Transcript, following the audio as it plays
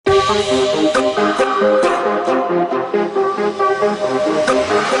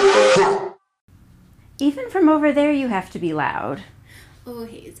Even from over there, you have to be loud. Oh,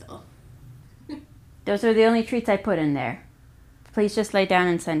 Hazel. Those are the only treats I put in there. Please just lay down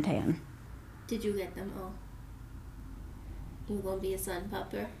and suntan. Did you get them all? You gonna be a sun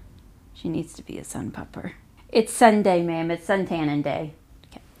pupper? She needs to be a sun pupper. It's Sunday, ma'am. It's suntanning day.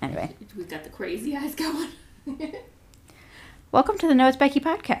 Okay, anyway. We got the crazy eyes going. Welcome to the Know It's Becky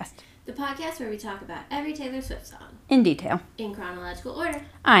podcast. The podcast where we talk about every Taylor Swift song. In detail. In chronological order.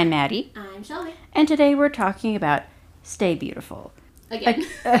 I'm Maddie. I'm Shelby. And today we're talking about Stay Beautiful. Again.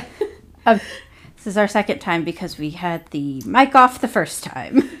 This is our second time because we had the mic off the first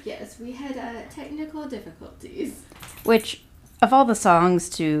time. Yes, we had technical difficulties. Which, of all the songs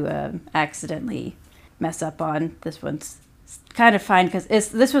to accidentally mess up on, this one's kind of fine because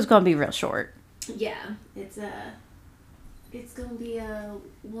this was going to be real short. Yeah, it's gonna be a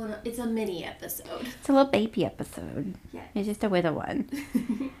mini episode. It's a little baby episode. Yeah, it's just a little one.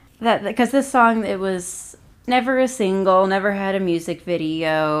 Because this song, it was never a single, never had a music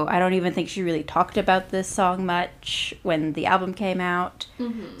video. I don't even think she really talked about this song much when the album came out.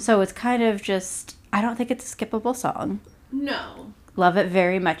 Mm-hmm. So it's kind of just, I don't think it's a skippable song. No. Love it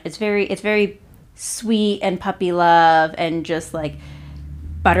very much. It's very sweet and puppy love and just like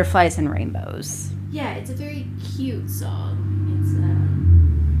butterflies and rainbows. Yeah, it's a very cute song.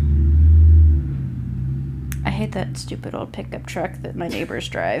 I hate that stupid old pickup truck that my neighbors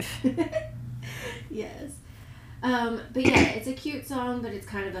drive. Yes. But yeah, it's a cute song, but it's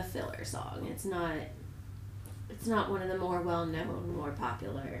kind of a filler song. It's not one of the more well-known, more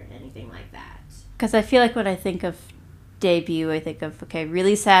popular, anything like that. Because I feel like when I think of debut, I think of,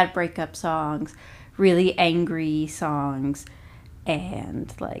 really sad breakup songs, really angry songs,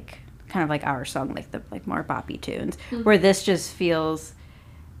 and like kind of like our song, like the more boppy tunes, mm-hmm. where this just feels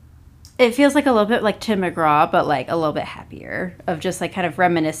like a little bit like Tim McGraw, but like a little bit happier, of just like kind of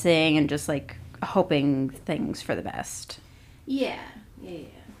reminiscing and just like hoping things for the best. Yeah. I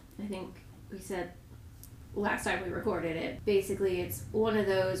think we said last time we recorded it, basically it's one of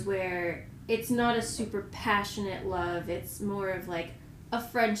those where it's not a super passionate love, it's more of like a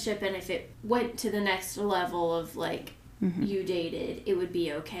friendship, and if it went to the next level of like mm-hmm. you dated, it would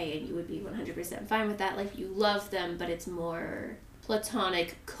be okay and you would be 100% fine with that. Like you love them, but it's more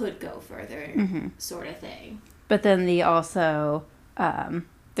platonic, could go further mm-hmm. sort of thing. But then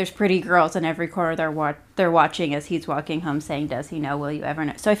there's pretty girls in every corner they're watching as he's walking home saying, does he know, will you ever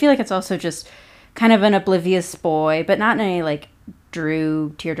know? So I feel like it's also just kind of an oblivious boy, but not in any like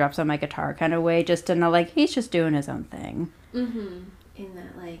Drew teardrops on my guitar kind of way, just in a like he's just doing his own thing. Mm-hmm. In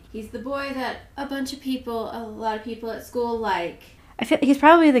that like he's the boy that a lot of people at school like. I feel he's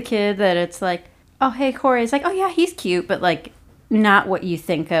probably the kid that it's like, oh hey Corey, it's like, oh yeah, he's cute, but like not what you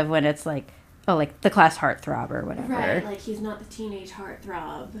think of when it's like, oh, like the class heartthrob or whatever. Right, like he's not the teenage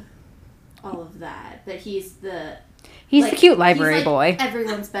heartthrob, all of that. But he's the cute library he's boy.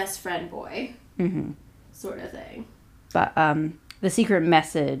 Everyone's best friend boy. Mm-hmm. Sort of thing. But the secret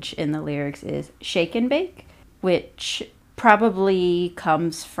message in the lyrics is shake and bake, which probably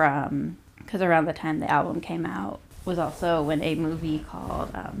comes from, because around the time the album came out was also when a movie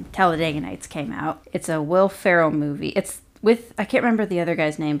called Talladega Nights came out. It's a Will Ferrell movie. It's with, I can't remember the other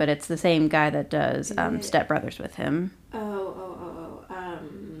guy's name, but it's the same guy that does Step Brothers with him. Nope,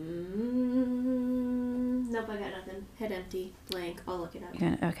 I got nothing. Head empty, blank. I'll look it up.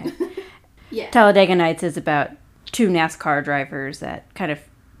 Okay. Yeah. Talladega Nights is about two NASCAR drivers that kind of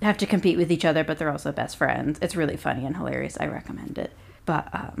have to compete with each other, but they're also best friends. It's really funny and hilarious. I recommend it.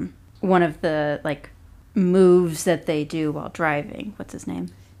 But one of the like moves that they do while driving, what's his name?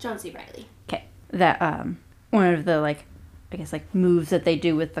 John C. Reilly. Okay. That one of the like, I guess like moves that they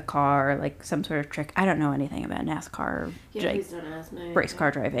do with the car, like some sort of trick. I don't know anything about NASCAR. Yeah, please don't ask me. Race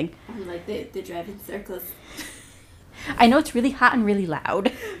car driving. I'm like the driving circles. I know it's really hot and really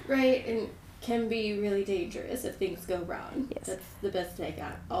loud. Right, and can be really dangerous if things go wrong. Yes. That's the best I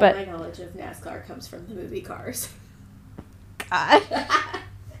got. My knowledge of NASCAR comes from the movie Cars. God.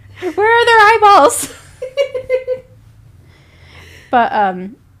 Where are their eyeballs? But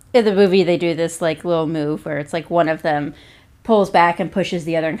in the movie they do this like little move where it's like one of them pulls back and pushes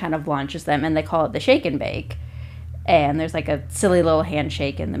the other and kind of launches them, and they call it the shake and bake. And there's like a silly little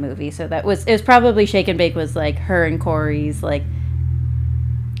handshake in the movie. So it was probably shake and bake was like her and Corey's like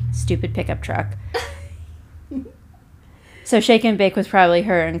stupid pickup truck. So shake and bake was probably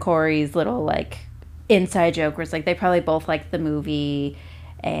her and Corey's little like inside joke where it's like they probably both liked the movie,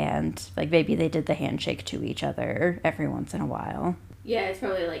 and like maybe they did the handshake to each other every once in a while. Yeah, it's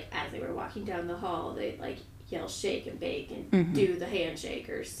probably like as they were walking down the hall, yell shake and bake and Mm-hmm. do the handshake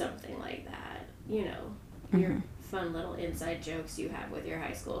or something like that. You know, your fun little inside jokes you have with your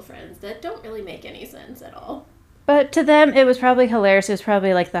high school friends that don't really make any sense at all. But to them, it was probably hilarious. It was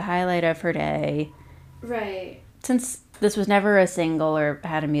probably like the highlight of her day. Right. Since this was never a single or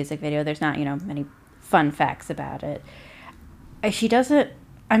had a music video, there's not, many fun facts about it. She doesn't,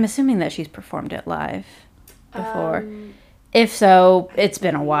 I'm assuming that she's performed it live before. If so, it's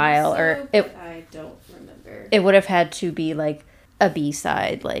been a while. I don't remember. It would have had to be like a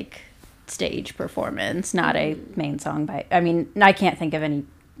B-side, like stage performance, not a main song I can't think of any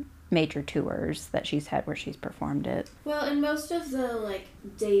major tours that she's had where she's performed it. Well, in most of the like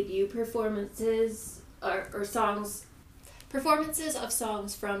debut performances or songs, performances of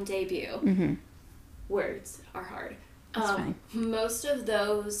songs from debut, words are hard. That's fine. Most of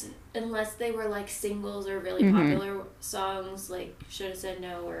those, unless they were like singles or really popular songs, like Should Have Said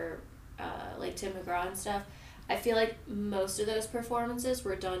No or like Tim McGraw and stuff, I feel like most of those performances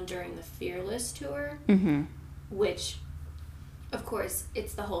were done during the Fearless tour, which, of course,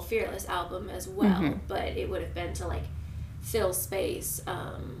 it's the whole Fearless album as well, but it would have been to like fill space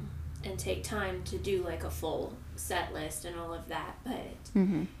and take time to do like a full set list and all of that. But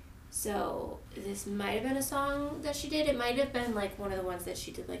so this might have been a song that she did. It might have been like one of the ones that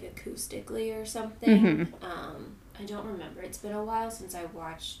she did like acoustically or something. I don't remember. It's been a while since I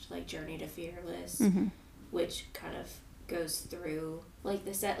watched like Journey to Fearless, which kind of goes through like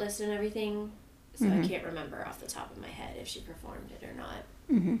the set list and everything. So I can't remember off the top of my head if she performed it or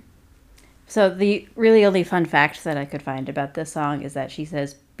not. So the really only fun fact that I could find about this song is that she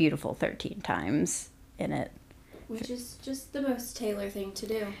says beautiful 13 times in it. Which is just the most Taylor thing to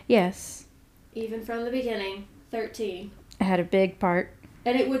do. Yes. Even from the beginning, 13. It had a big part.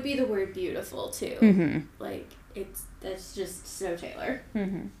 And it would be the word beautiful, too. Like, that's just so Taylor.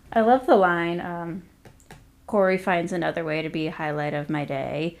 I love the line, Corey finds another way to be a highlight of my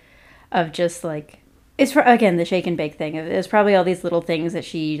day. Of just, like, again, the shake and bake thing. It's probably all these little things that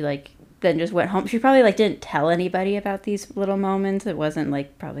she, like, then just went home. She probably, like, didn't tell anybody about these little moments. It wasn't,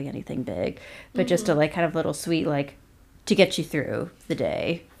 like, probably anything big. But just a, like, kind of little sweet, like, to get you through the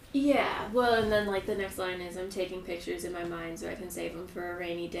day. Yeah. Well, and then, like, the next line is, I'm taking pictures in my mind so I can save them for a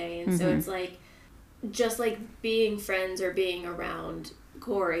rainy day. And so it's, like, just, like, being friends or being around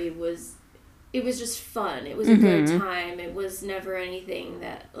Corey it was just fun. It was a good time. It was never anything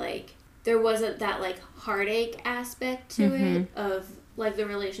that, like, there wasn't that, like, heartache aspect to it of, like, the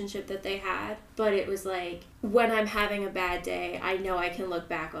relationship that they had. But it was, like, when I'm having a bad day, I know I can look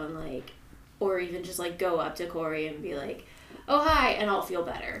back on, like, or even just, like, go up to Corey and be like, oh, hi, and I'll feel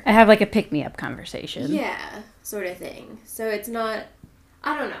better. I have, like, a pick-me-up conversation. Yeah, sort of thing. So it's not,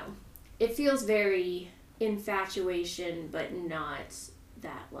 I don't know. It feels very infatuation, but not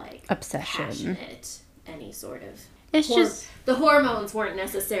that, like, obsession. Passionate, any sort of. It's just the hormones weren't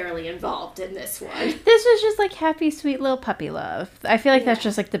necessarily involved in this one. This was just like happy, sweet little puppy love. I feel like that's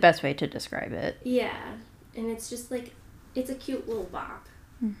just like the best way to describe it. Yeah, and it's just like it's a cute little bop.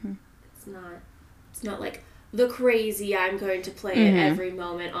 It's not like the crazy I'm going to play it every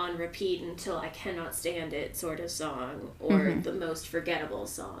moment on repeat until I cannot stand it sort of song or the most forgettable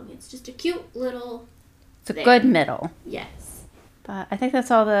song. It's just a cute little. It's a good middle. Yes. But I think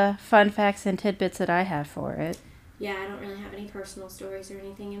that's all the fun facts and tidbits that I have for it. Yeah, I don't really have any personal stories or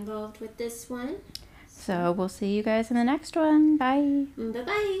anything involved with this one. So we'll see you guys in the next one. Bye.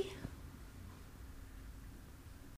 Bye-bye.